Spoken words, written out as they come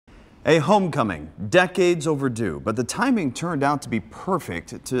A homecoming, decades overdue, but the timing turned out to be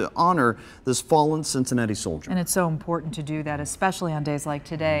perfect to honor this fallen Cincinnati soldier. And it's so important to do that, especially on days like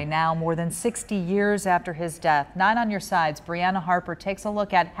today. Now, more than 60 years after his death, 9 on Your Side's Brianna Harper takes a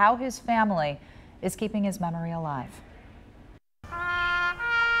look at how his family is keeping his memory alive.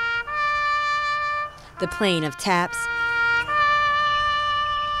 The playing of taps,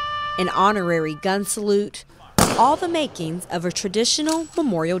 an honorary gun salute, all the makings of a traditional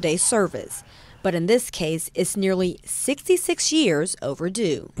Memorial Day service. But in this case, it's nearly 66 years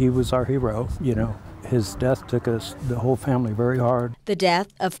overdue. He was our hero, you know. His death took us, the whole family, very hard. The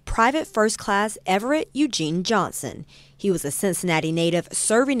death of Private First Class Everett Eugene Johnson. He was a Cincinnati native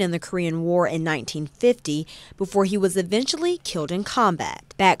serving in the Korean War in 1950 before he was eventually killed in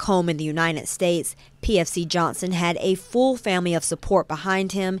combat. Back home in the United States, PFC Johnson had a full family of support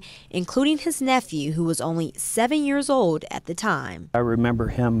behind him, including his nephew, who was only 7 years old at the time. I remember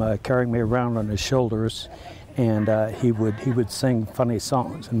him carrying me around on his shoulders, and he would sing funny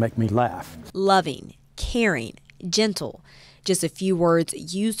songs and make me laugh. Loving, caring, gentle. Just a few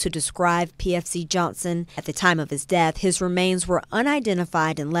words used to describe PFC Johnson. At the time of his death, his remains were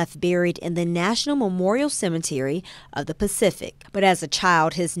unidentified and left buried in the National Memorial Cemetery of the Pacific. But as a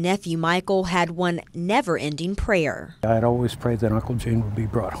child, his nephew Michael had one never-ending prayer. I'd always prayed that Uncle Gene would be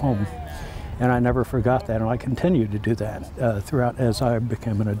brought home, and I never forgot that, and I continued to do that throughout as I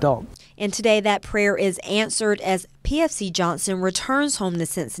became an adult. And today that prayer is answered as PFC Johnson returns home to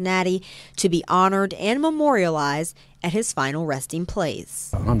Cincinnati to be honored and memorialized at his final resting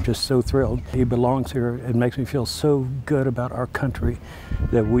place. I'm just so thrilled. He belongs here. It makes me feel so good about our country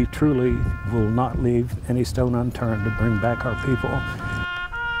that we truly will not leave any stone unturned to bring back our people.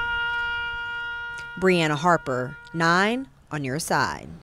 Brianna Harper, 9 on Your Side.